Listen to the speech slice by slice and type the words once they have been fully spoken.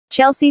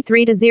Chelsea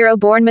 3-0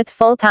 Bournemouth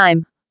full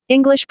time.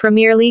 English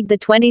Premier League, the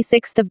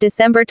 26th of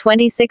December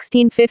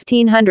 2016,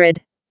 1500.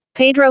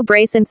 Pedro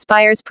brace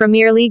inspires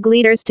Premier League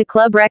leaders to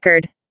club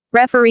record.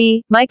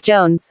 Referee, Mike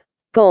Jones.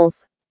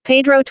 Goals.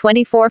 Pedro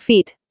 24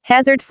 feet.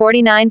 Hazard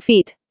 49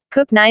 feet.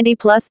 Cook 90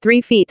 plus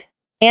 3 feet.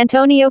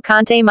 Antonio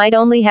Conte might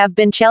only have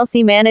been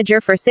Chelsea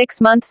manager for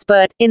 6 months,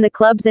 but, in the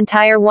club's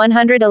entire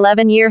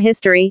 111-year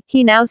history,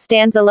 he now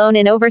stands alone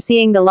in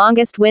overseeing the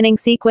longest winning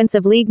sequence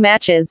of league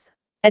matches.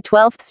 A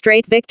 12th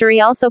straight victory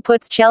also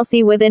puts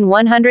Chelsea within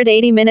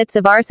 180 minutes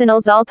of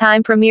Arsenal's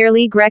all-time Premier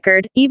League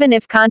record, even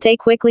if Conte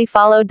quickly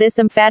followed this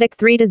emphatic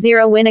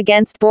 3-0 win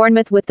against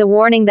Bournemouth with the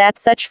warning that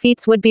such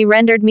feats would be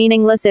rendered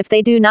meaningless if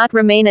they do not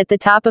remain at the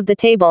top of the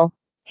table.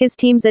 His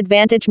team's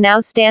advantage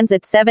now stands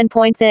at 7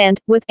 points and,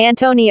 with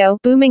Antonio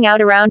booming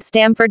out around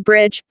Stamford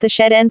Bridge, the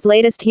Shed End's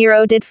latest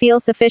hero did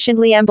feel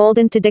sufficiently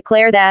emboldened to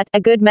declare that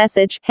a good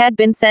message had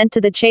been sent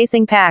to the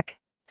chasing pack.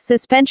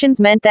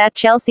 Suspensions meant that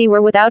Chelsea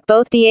were without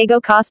both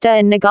Diego Costa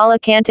and N'Golo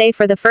Kante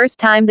for the first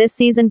time this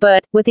season,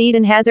 but, with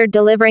Eden Hazard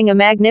delivering a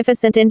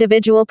magnificent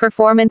individual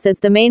performance as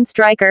the main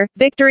striker,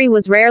 victory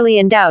was rarely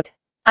in doubt.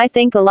 I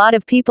think a lot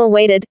of people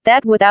waited,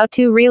 that without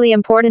two really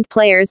important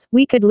players,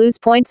 we could lose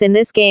points in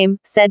this game,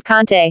 said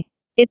Conte.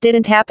 It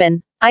didn't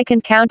happen. I can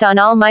count on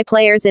all my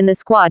players in the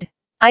squad.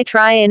 I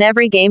try in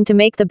every game to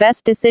make the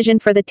best decision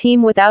for the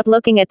team without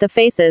looking at the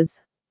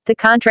faces. The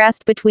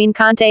contrast between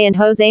Conte and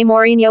Jose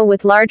Mourinho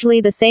with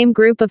largely the same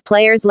group of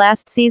players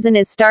last season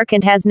is stark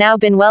and has now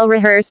been well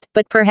rehearsed,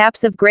 but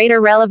perhaps of greater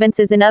relevance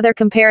is another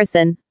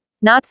comparison.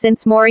 Not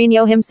since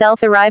Mourinho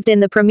himself arrived in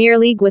the Premier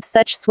League with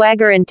such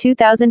swagger in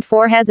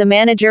 2004 has a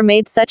manager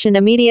made such an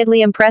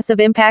immediately impressive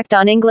impact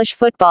on English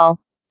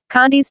football.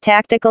 Conte's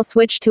tactical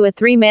switch to a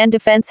three-man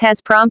defense has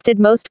prompted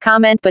most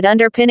comment, but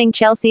underpinning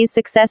Chelsea's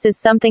success is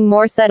something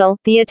more subtle,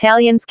 the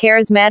Italian's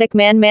charismatic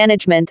man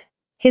management.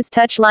 His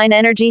touchline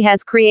energy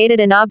has created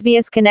an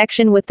obvious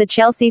connection with the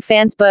Chelsea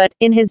fans, but,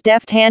 in his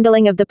deft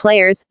handling of the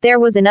players, there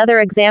was another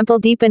example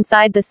deep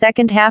inside the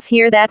second half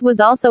here that was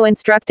also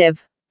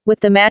instructive. With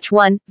the match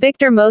won,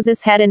 Victor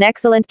Moses had an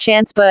excellent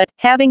chance, but,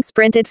 having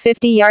sprinted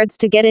 50 yards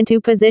to get into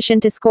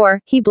position to score,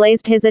 he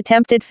blazed his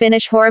attempted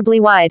finish horribly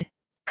wide.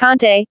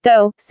 Conte,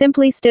 though,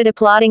 simply stood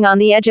applauding on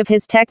the edge of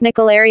his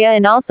technical area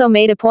and also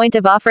made a point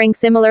of offering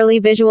similarly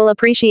visual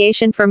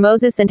appreciation for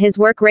Moses and his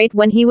work rate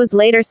when he was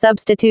later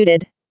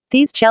substituted.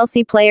 These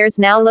Chelsea players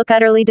now look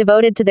utterly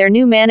devoted to their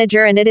new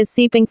manager, and it is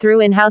seeping through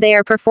in how they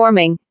are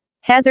performing.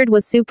 Hazard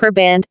was superb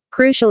and,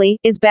 crucially,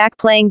 is back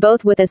playing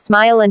both with a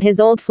smile and his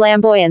old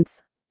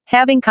flamboyance.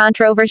 Having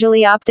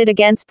controversially opted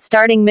against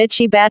starting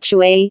Michy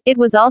Batshuayi, it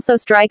was also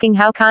striking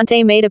how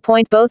Conte made a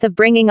point both of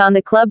bringing on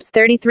the club's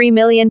 £33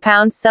 million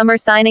summer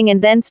signing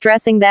and then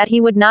stressing that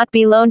he would not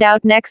be loaned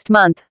out next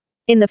month.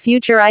 In the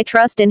future I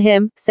trust in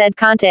him, said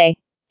Conte.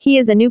 He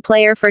is a new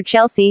player for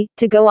Chelsea,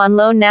 to go on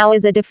loan now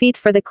is a defeat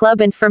for the club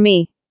and for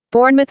me.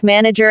 Bournemouth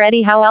manager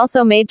Eddie Howe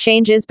also made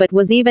changes but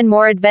was even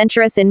more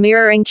adventurous in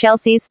mirroring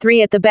Chelsea's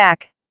three at the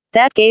back.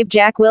 That gave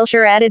Jack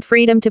Wilshere added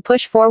freedom to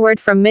push forward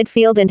from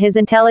midfield, and his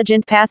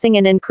intelligent passing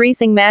and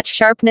increasing match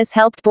sharpness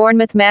helped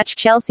Bournemouth match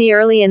Chelsea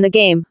early in the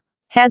game.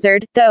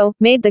 Hazard, though,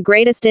 made the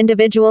greatest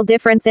individual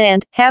difference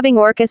and, having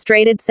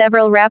orchestrated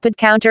several rapid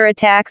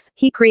counter-attacks,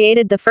 he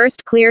created the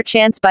first clear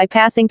chance by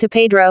passing to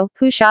Pedro,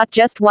 who shot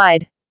just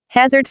wide.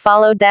 Hazard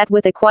followed that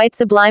with a quite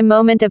sublime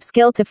moment of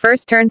skill to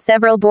first turn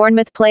several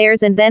Bournemouth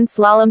players and then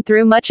slalom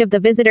through much of the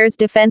visitors'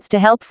 defense to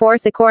help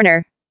force a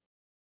corner.